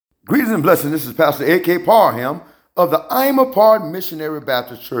Greetings and blessings. This is Pastor A.K. Parham of the Ima Part Missionary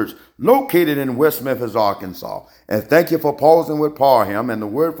Baptist Church located in West Memphis, Arkansas. And thank you for pausing with Parham. And the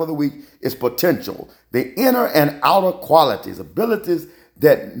word for the week is potential. The inner and outer qualities, abilities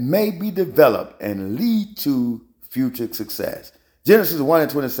that may be developed and lead to future success. Genesis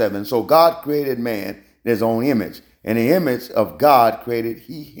 1:27. So God created man in his own image. In the image of God created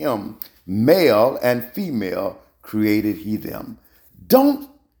he him. Male and female created he them. Don't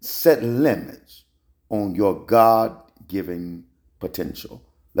set limits on your God-given potential.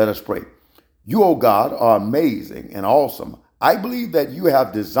 Let us pray. You, oh God, are amazing and awesome. I believe that you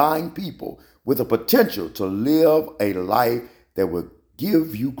have designed people with the potential to live a life that will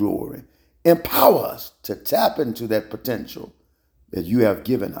give you glory. Empower us to tap into that potential that you have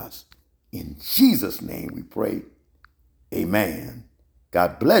given us. In Jesus' name we pray. Amen.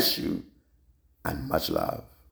 God bless you and much love.